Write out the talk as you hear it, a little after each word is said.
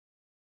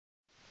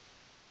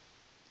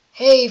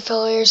Hey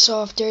fellow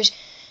airsofters,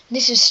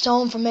 this is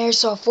Stone from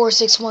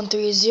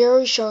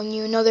Airsoft46130 showing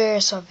you another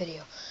airsoft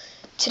video.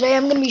 Today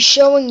I'm going to be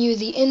showing you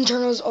the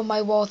internals of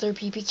my Walther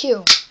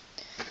PPQ,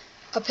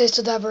 a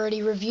pistol that I've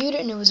already reviewed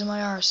and it was in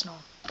my arsenal.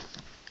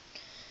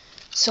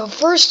 So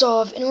first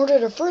off, in order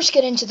to first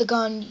get into the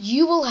gun,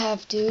 you will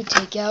have to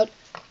take out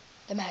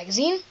the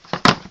magazine.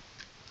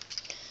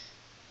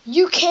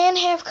 You can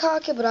half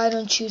cock it, but I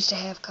don't choose to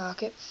half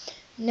cock it.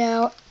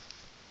 Now,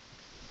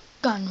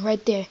 gun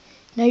right there.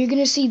 Now you're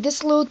going to see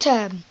this little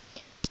tab.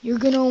 You're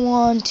going to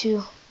want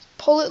to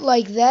pull it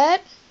like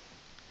that,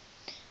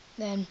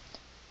 then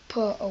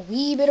put a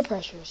wee bit of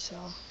pressure. So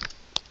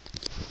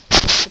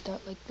put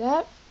that like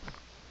that.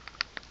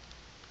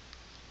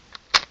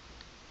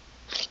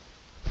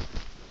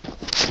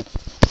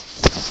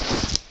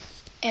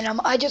 And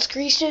I just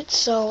greased it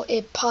so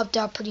it popped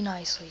out pretty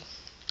nicely.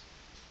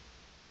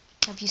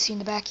 Have you seen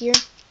the back here?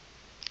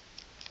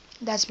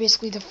 That's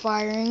basically the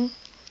firing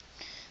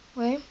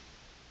way.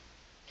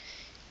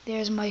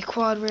 There's my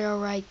quad rail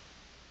right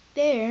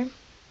there.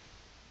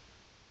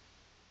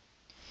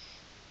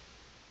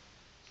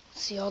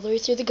 See all the way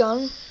through the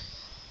gun.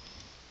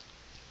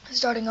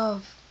 Starting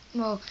off,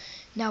 well,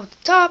 now at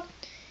the top,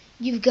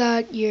 you've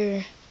got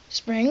your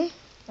spring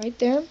right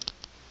there.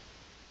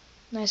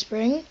 Nice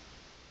spring.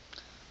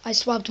 I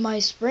swapped my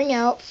spring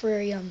out for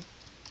a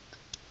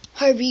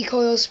high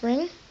recoil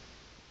spring.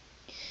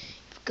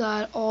 You've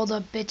got all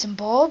the bits and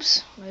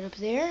bulbs right up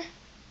there.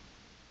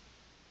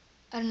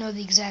 I don't know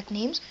the exact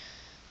names.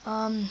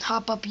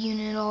 Hop-up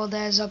unit, all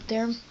that is up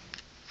there.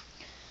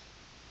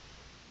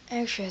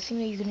 Actually, I think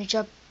that you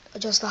can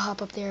adjust the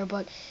hop-up there,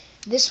 but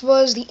this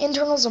was the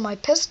internals of my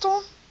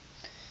pistol.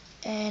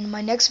 And my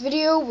next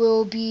video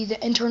will be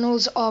the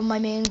internals of my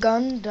main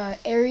gun, the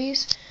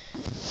Ares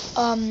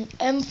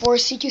M4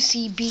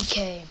 CQC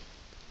BK.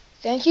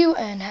 Thank you,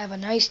 and have a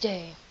nice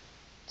day.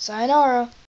 Sayonara.